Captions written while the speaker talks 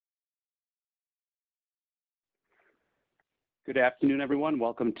Good afternoon, everyone.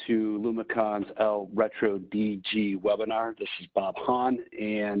 Welcome to Lumecon's L-RETRO-DG webinar. This is Bob Hahn,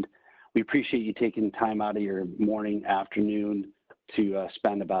 and we appreciate you taking time out of your morning, afternoon to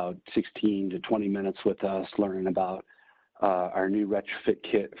spend about 16 to 20 minutes with us learning about our new retrofit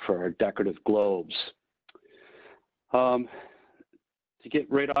kit for our decorative globes. To get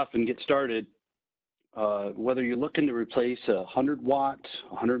right off and get started, whether you're looking to replace a 100-watt,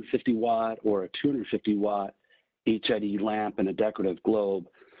 150-watt, or a 250-watt HID lamp and a decorative globe,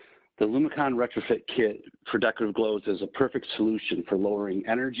 the Lumecon retrofit kit for decorative globes is a perfect solution for lowering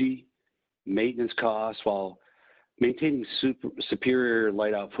energy, maintenance costs while maintaining superior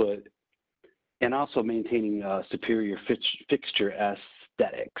light output and also maintaining superior fixture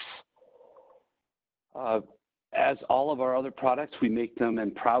aesthetics. As all of our other products, we make them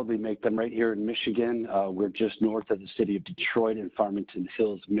and proudly make them right here in Michigan. We're just north of the city of Detroit in Farmington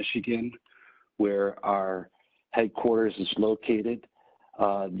Hills, Michigan, where our headquarters is located.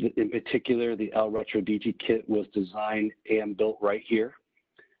 In particular, the L-RETRO-DG kit was designed and built right here.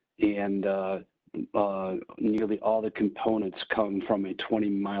 And nearly all the components come from a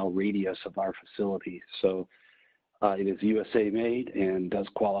 20-mile radius of our facility. So it is USA made and does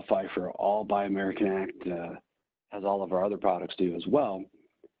qualify for all Buy American Act, as all of our other products do as well,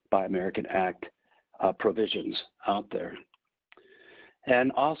 Buy American Act provisions out there.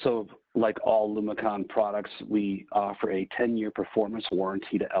 And also, like all Lumecon products, we offer a 10-year performance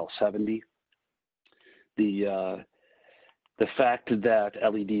warranty to L70. The fact that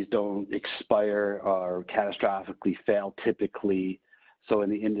LEDs don't expire or catastrophically fail typically, so in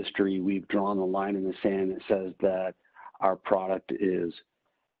the industry, we've drawn a line in the sand that says that our product is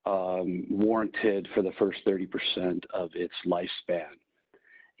warranted for the first 30% of its lifespan.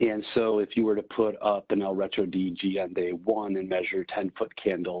 And so if you were to put up an L-RETRO-DG on day one and measure 10-foot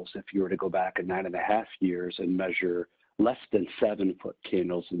candles, if you were to go back 9.5 years and measure less than 7-foot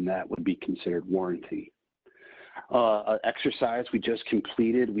candles, then that would be considered warranty. An exercise we just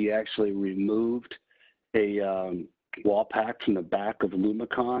completed, we actually removed a wall pack from the back of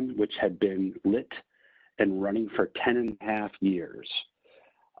Lumecon, which had been lit and running for 10.5 years.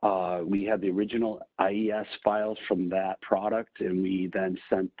 We had the original IES files from that product, and we then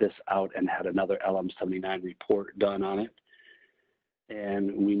sent this out and had another LM79 report done on it.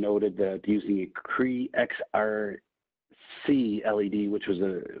 And we noted that using a Cree XRC LED, which was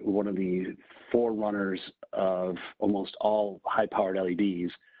one of the forerunners of almost all high-powered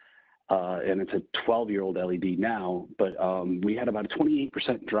LEDs, and it's a 12-year-old LED now, but we had about a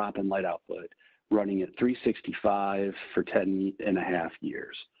 28% drop in light output, running at 365 for 10.5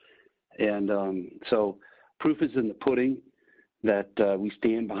 years. And so proof is in the pudding that we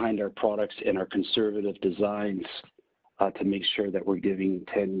stand behind our products and our conservative designs to make sure that we're giving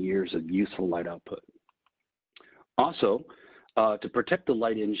 10 years of useful light output. Also, to protect the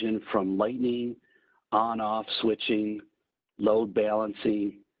light engine from lightning, on-off switching, load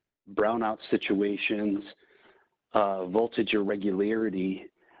balancing, brownout situations, voltage irregularity,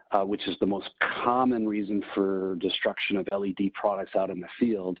 which is the most common reason for destruction of LED products out in the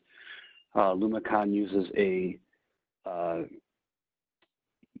field. Lumecon uses a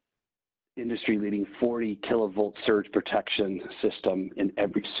industry-leading 40 kilovolt surge protection system in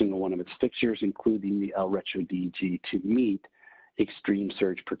every single one of its fixtures, including the L-RETRO-DG, to meet extreme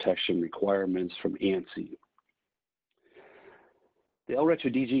surge protection requirements from ANSI. The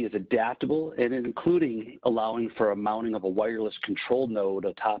L-RETRO-DG is adaptable and including allowing for a mounting of a wireless control node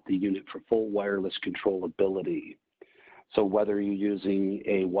atop the unit for full wireless controllability. So whether you're using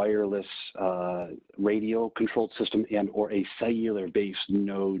a wireless radio controlled system and or a cellular-based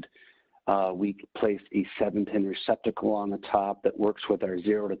node, we place a 7-pin receptacle on the top that works with our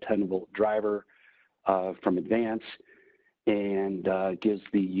 0 to 10 volt driver from Advance and gives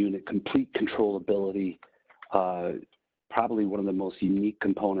the unit complete controllability, probably one of the most unique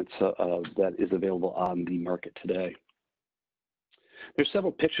components that is available on the market today. There's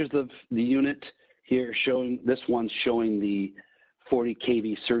several pictures of the unit here showing, this one's showing the 40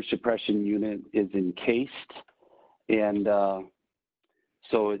 kV surge suppression unit is encased, and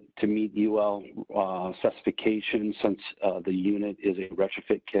so to meet UL specifications, since the unit is a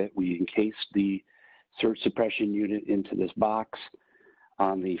retrofit kit, we encased the surge suppression unit into this box.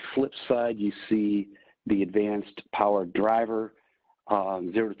 On the flip side, you see the advanced power driver,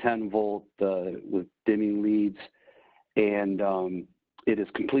 0 to 10 volt with dimming leads, and it is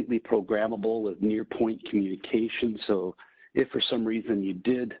completely programmable with near point communication. So if for some reason you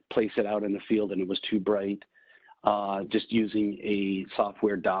did place it out in the field and it was too bright, just using a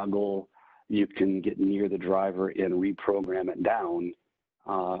software dongle, you can get near the driver and reprogram it down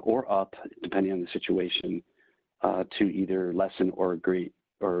or up, depending on the situation, to either lessen or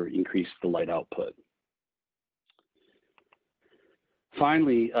increase the light output.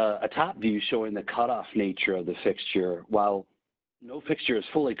 Finally, a top view showing the cutoff nature of the fixture. While no fixture is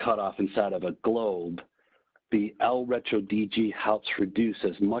fully cut off inside of a globe, the L-RETRO-DG helps reduce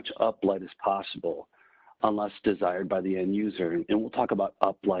as much uplight as possible unless desired by the end user. And we'll talk about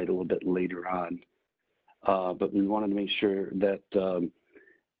uplight a little bit later on. But we wanted to make sure that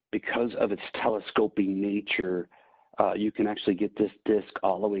because of its telescoping nature, you can actually get this disc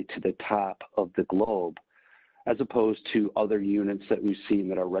all the way to the top of the globe, as opposed to other units that we've seen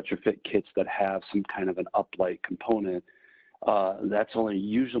that are retrofit kits that have some kind of an uplight component. That's only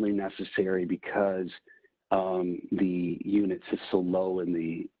usually necessary because the unit sits so low in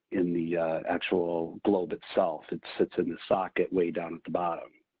the actual globe itself. It sits in the socket way down at the bottom.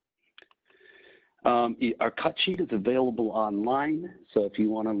 Our cut sheet is available online, so if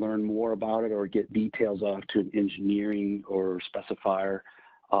you want to learn more about it or get details off to an engineering or specifier,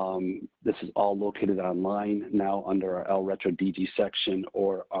 this is all located online now under our L-RETRO-DG section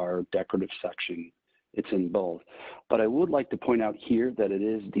or our decorative section. It's in both. But I would like to point out here that it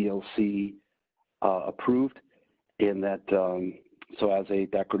is DLC approved, and that so as a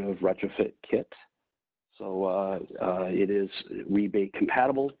decorative retrofit kit, so it is rebate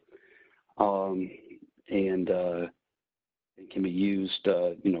compatible, and it can be used,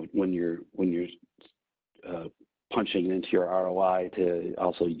 you know, when you're punching into your ROI to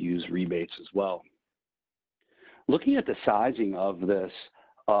also use rebates as well. Looking at the sizing of this,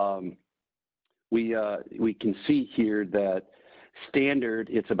 we can see here that standard,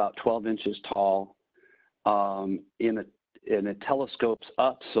 it's about 12 inches tall. It telescopes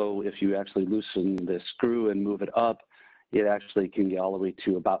up, so if you actually loosen the screw and move it up, it actually can get all the way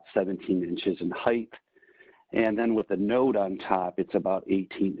to about 17 inches in height. And then with the node on top, it's about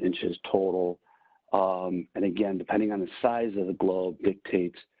 18 inches total. And again, depending on the size of the globe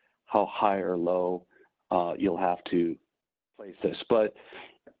dictates how high or low you'll have to place this. But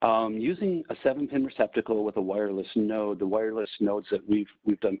using a 7-pin receptacle with a wireless node, the wireless nodes that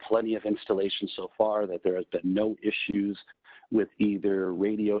we've done plenty of installations so far, that there has been no issues with either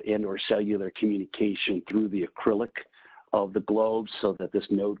radio and or cellular communication through the acrylic of the globe, so that this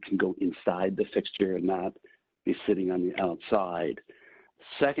node can go inside the fixture and not be sitting on the outside.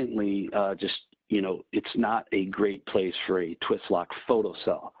 Secondly, just, you know, it's not a great place for a twist lock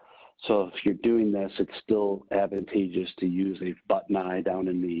photocell. So if you're doing this, it's still advantageous to use a button eye down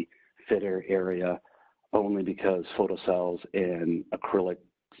in the fitter area, only because photocells and acrylic,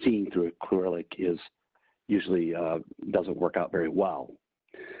 seeing through acrylic is usually doesn't work out very well.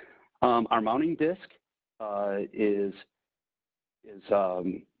 Our mounting disc is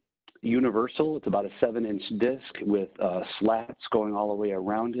universal. It's about a 7-inch disc with slats going all the way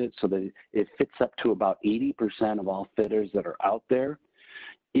around it, so that it fits up to about 80% of all fitters that are out there.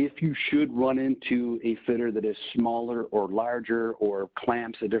 If you should run into a fitter that is smaller or larger or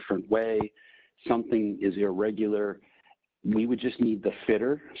clamps a different way, something is irregular, we would just need the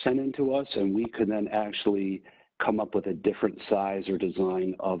fitter sent in to us, and we could then actually come up with a different size or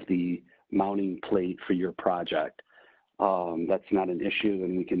design of the mounting plate for your project. That's not an issue,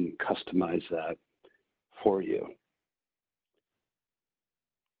 and we can customize that for you.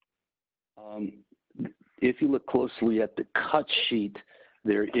 If you look closely at the cut sheet,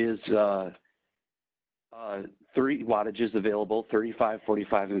 there is 3 wattages available, 35,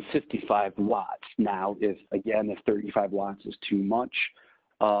 45, and 55 watts. Now, if 35 watts is too much,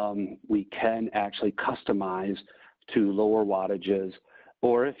 we can actually customize to lower wattages,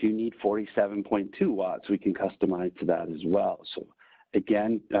 or if you need 47.2 watts, we can customize to that as well. So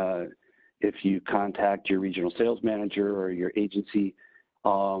again, if you contact your regional sales manager or your agency,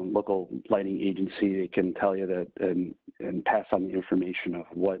 local lighting agency, they can tell you that and pass on the information of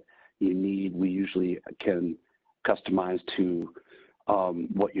what you need. We usually can customize to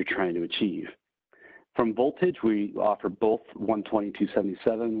what you're trying to achieve. From voltage, we offer both 120,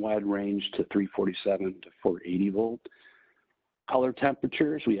 277 wide range to 347 to 480 volt. Color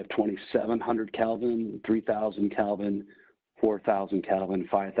temperatures, we have 2700 Kelvin, 3000 Kelvin, 4000 Kelvin,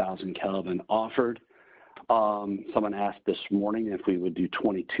 5000 Kelvin offered. Someone asked this morning if we would do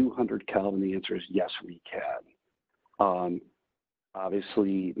 2200 Kelvin. The answer is yes, we can.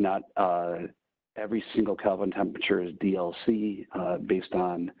 Obviously, not every single Kelvin temperature is DLC based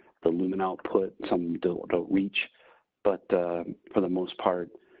on the lumen output. Some don't reach, but for the most part,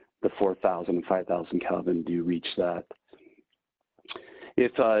 the 4000 and 5000 Kelvin do reach that.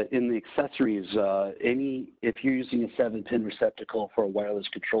 If in the accessories, if you're using a 7-pin receptacle for a wireless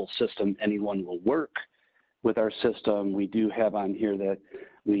control system, anyone will work. With our system, we do have on here that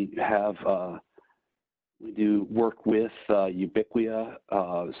we have We do work with Ubiquia,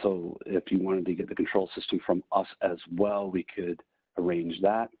 so if you wanted to get the control system from us as well, we could arrange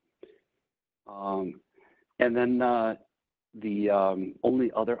that. And then the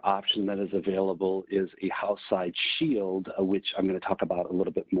only other option that is available is a house side shield, which I'm going to talk about a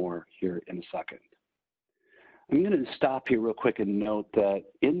little bit more here in a second. I'm going to stop here real quick and note that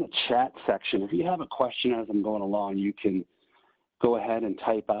in the chat section, if you have a question as I'm going along, you can go ahead and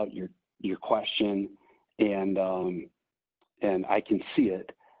type out your question, and I can see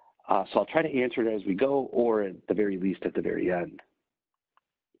it. So I'll try to answer it as we go, or at the very least at the very end.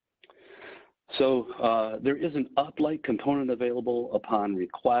 So there is an uplight component available upon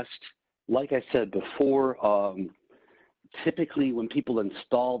request. Like I said before, typically when people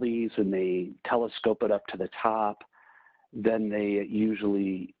install these and they telescope it up to the top, then they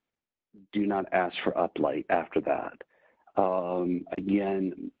usually do not ask for uplight after that.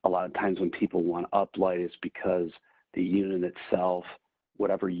 Again, a lot of times when people want uplight, it's because the unit itself,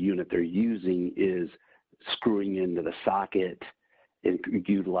 whatever unit they're using, is screwing into the socket and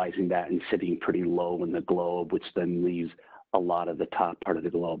utilizing that and sitting pretty low in the globe, which then leaves a lot of the top part of the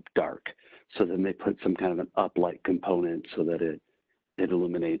globe dark. So then they put some kind of an uplight component so that it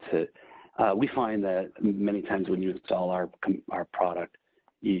illuminates it. We find that many times when you install our product,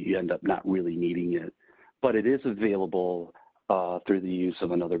 you end up not really needing it. But it is available through the use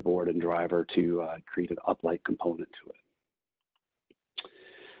of another board and driver to create an uplight component to it.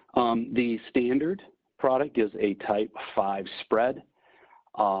 The standard product is a type 5 spread.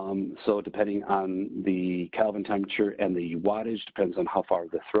 So depending on the Kelvin temperature and the wattage, depends on how far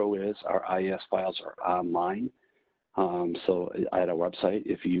the throw is. Our IES files are online. So at our website,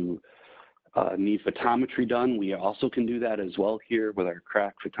 if you need photometry done, we also can do that as well here with our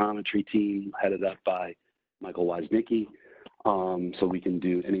crack photometry team headed up by Michael Woznicki. So we can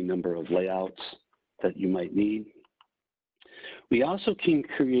do any number of layouts that you might need. We also can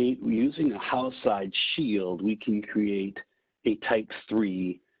create, using a house side shield, we can create a type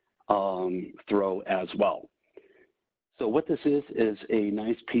 3 throw as well. So what this is a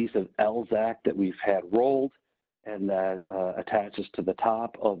nice piece of LZAC that we've had rolled and that attaches to the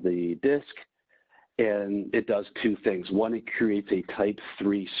top of the disc. And it does two things. One, it creates a type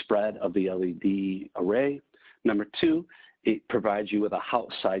 3 spread of the LED array. Number two, it provides you with a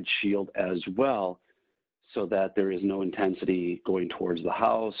house side shield as well, so that there is no intensity going towards the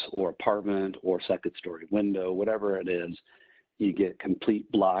house or apartment or second story window, whatever it is. You get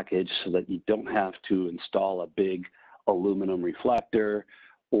complete blockage so that you don't have to install a big aluminum reflector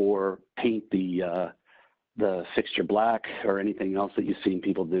or paint the fixture black or anything else that you've seen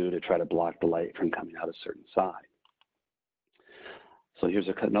people do to try to block the light from coming out a certain side. So here's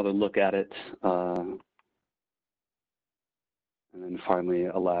another look at it. And then finally,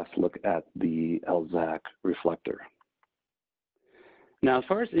 a last look at the LZAC reflector. Now, as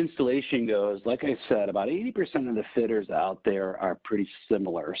far as installation goes, like I said, about 80% of the fitters out there are pretty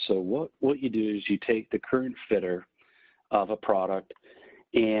similar. So what you do is you take the current fitter of a product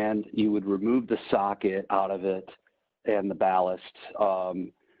and you would remove the socket out of it and the ballast.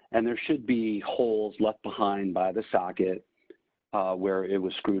 And there should be holes left behind by the socket where it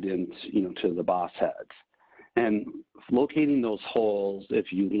was screwed in, to the boss heads. And locating those holes,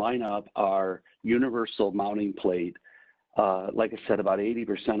 if you line up our universal mounting plate, like I said, about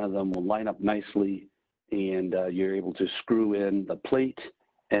 80% of them will line up nicely, and you're able to screw in the plate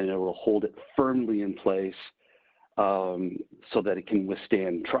and it will hold it firmly in place so that it can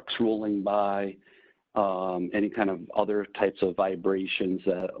withstand trucks rolling by, any kind of other types of vibrations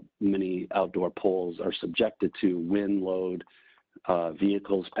that many outdoor poles are subjected to, wind load,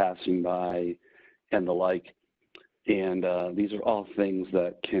 vehicles passing by, and the like. And these are all things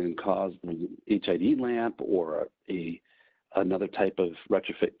that can cause the HID lamp or another type of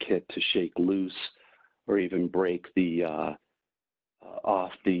retrofit kit to shake loose or even break the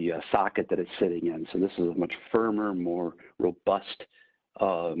off the socket that it's sitting in. So this is a much firmer, more robust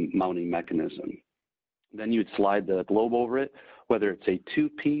mounting mechanism. Then you'd slide the globe over it, whether it's a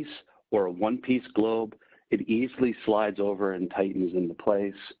 2-piece or a 1-piece globe. It easily slides over and tightens into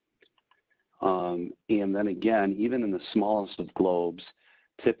place. And then again, even in the smallest of globes,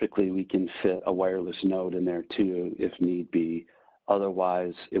 typically we can fit a wireless node in there too, if need be.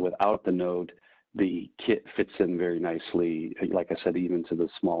 Otherwise, without the node, the kit fits in very nicely, like I said, even to the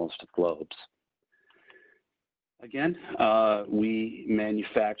smallest of globes. Again, we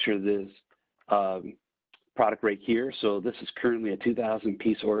manufacture this product right here. So this is currently a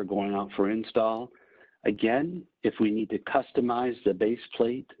 2,000-piece order going out for install. Again, if we need to customize the base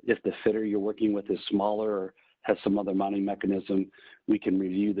plate, if the fitter you're working with is smaller or has some other mounting mechanism, we can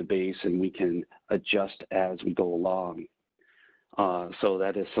review the base and we can adjust as we go along. So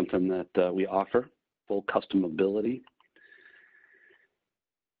that is something that we offer, full customability.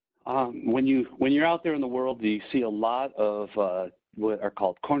 When you're out there in the world, you see a lot of what are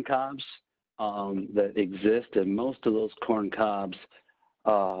called corn cobs that exist, and most of those corn cobs,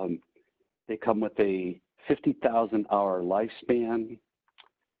 they come with a 50,000 hour lifespan.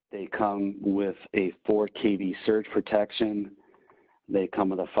 They come with a 4 kV surge protection. They come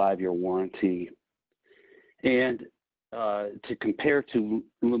with a 5-year warranty. And to compare to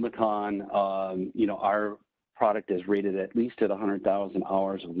Lumecon, you know, our product is rated at least at 100,000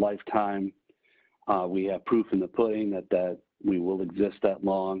 hours of lifetime. We have proof in the pudding that we will exist that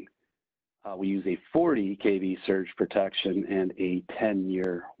long. We use a 40 kV surge protection and a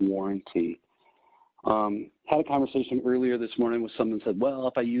 10-year warranty. Had a conversation earlier this morning with someone who said, well,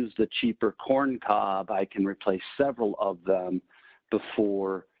 if I use the cheaper corn cob, I can replace several of them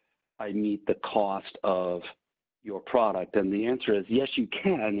before I meet the cost of your product. And the answer is yes, you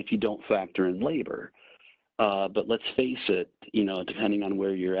can if you don't factor in labor. But let's face it, you know, depending on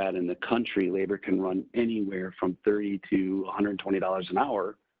where you're at in the country, labor can run anywhere from $30 to $120 an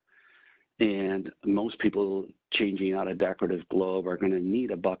hour. And most people changing out a decorative globe are going to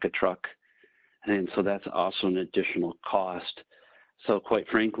need a bucket truck. And so that's also an additional cost. So quite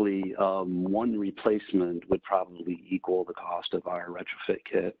frankly, one replacement would probably equal the cost of our retrofit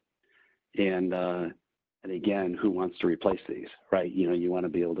kit. And again, who wants to replace these, right? You know, you want to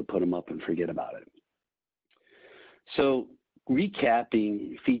be able to put them up and forget about it. So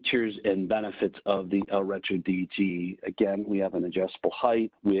recapping features and benefits of the L-RETRO-DG, again, we have an adjustable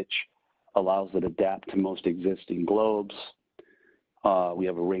height, which allows it to adapt to most existing globes. We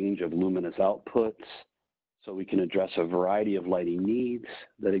have a range of luminous outputs, so we can address a variety of lighting needs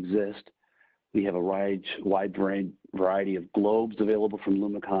that exist. We have a wide variety of globes available from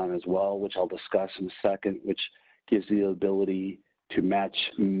Lumecon as well, which I'll discuss in a second, which gives you the ability to match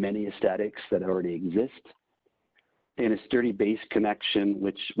many aesthetics that already exist. And a sturdy base connection,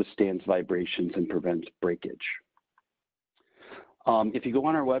 which withstands vibrations and prevents breakage. If you go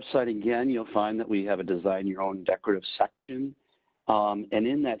on our website again, you'll find that we have a design your own decorative section. And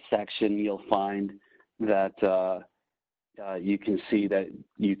in that section, you'll find that you can see that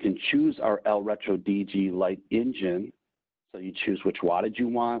you can choose our L-RETRO-DG light engine. So you choose which wattage you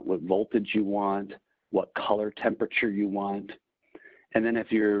want, what voltage you want, what color temperature you want. And then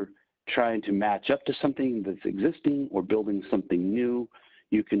if you're trying to match up to something that's existing or building something new,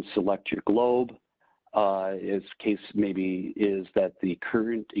 you can select your globe. As case maybe is that the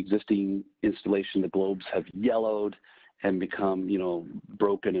current existing installation, the globes have yellowed and become, you know,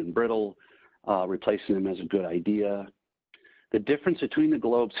 broken and brittle. Replacing them is a good idea. The difference between the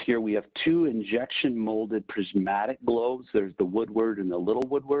globes here, we have 2 injection molded prismatic globes. There's the Woodward and the Little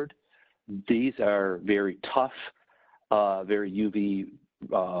Woodward. These are very tough, very UV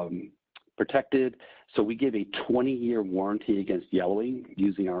protected. So we give a 20-year warranty against yellowing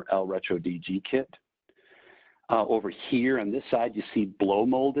using our L-RETRO-DG kit. Over here on this side, you see blow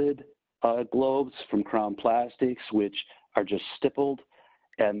molded globes from Crown Plastics, which are just stippled,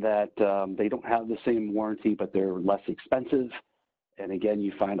 and that they don't have the same warranty, but they're less expensive. And again,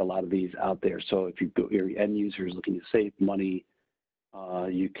 you find a lot of these out there. So if you go, your end user is looking to save money,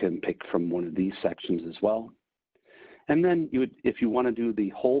 you can pick from one of these sections as well. And then you would, if you want to do the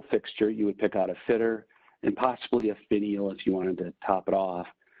whole fixture, you would pick out a fitter and possibly a finial if you wanted to top it off.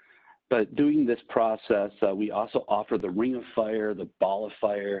 But doing this process, we also offer the Ring of Fire, the Ball of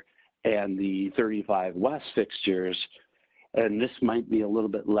Fire, and the 35 West fixtures. And this might be a little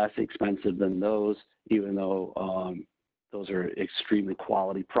bit less expensive than those, even though those are extremely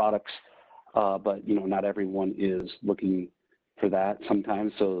quality products. But, you know, not everyone is looking for that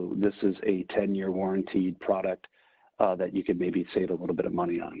sometimes. So this is a 10-year warranted product that you could maybe save a little bit of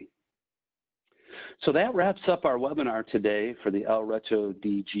money on. So that wraps up our webinar today for the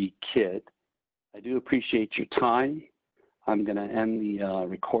L-RETRO-DG kit. I do appreciate your time. I'm going to end the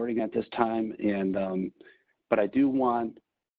recording at this time, and but I do want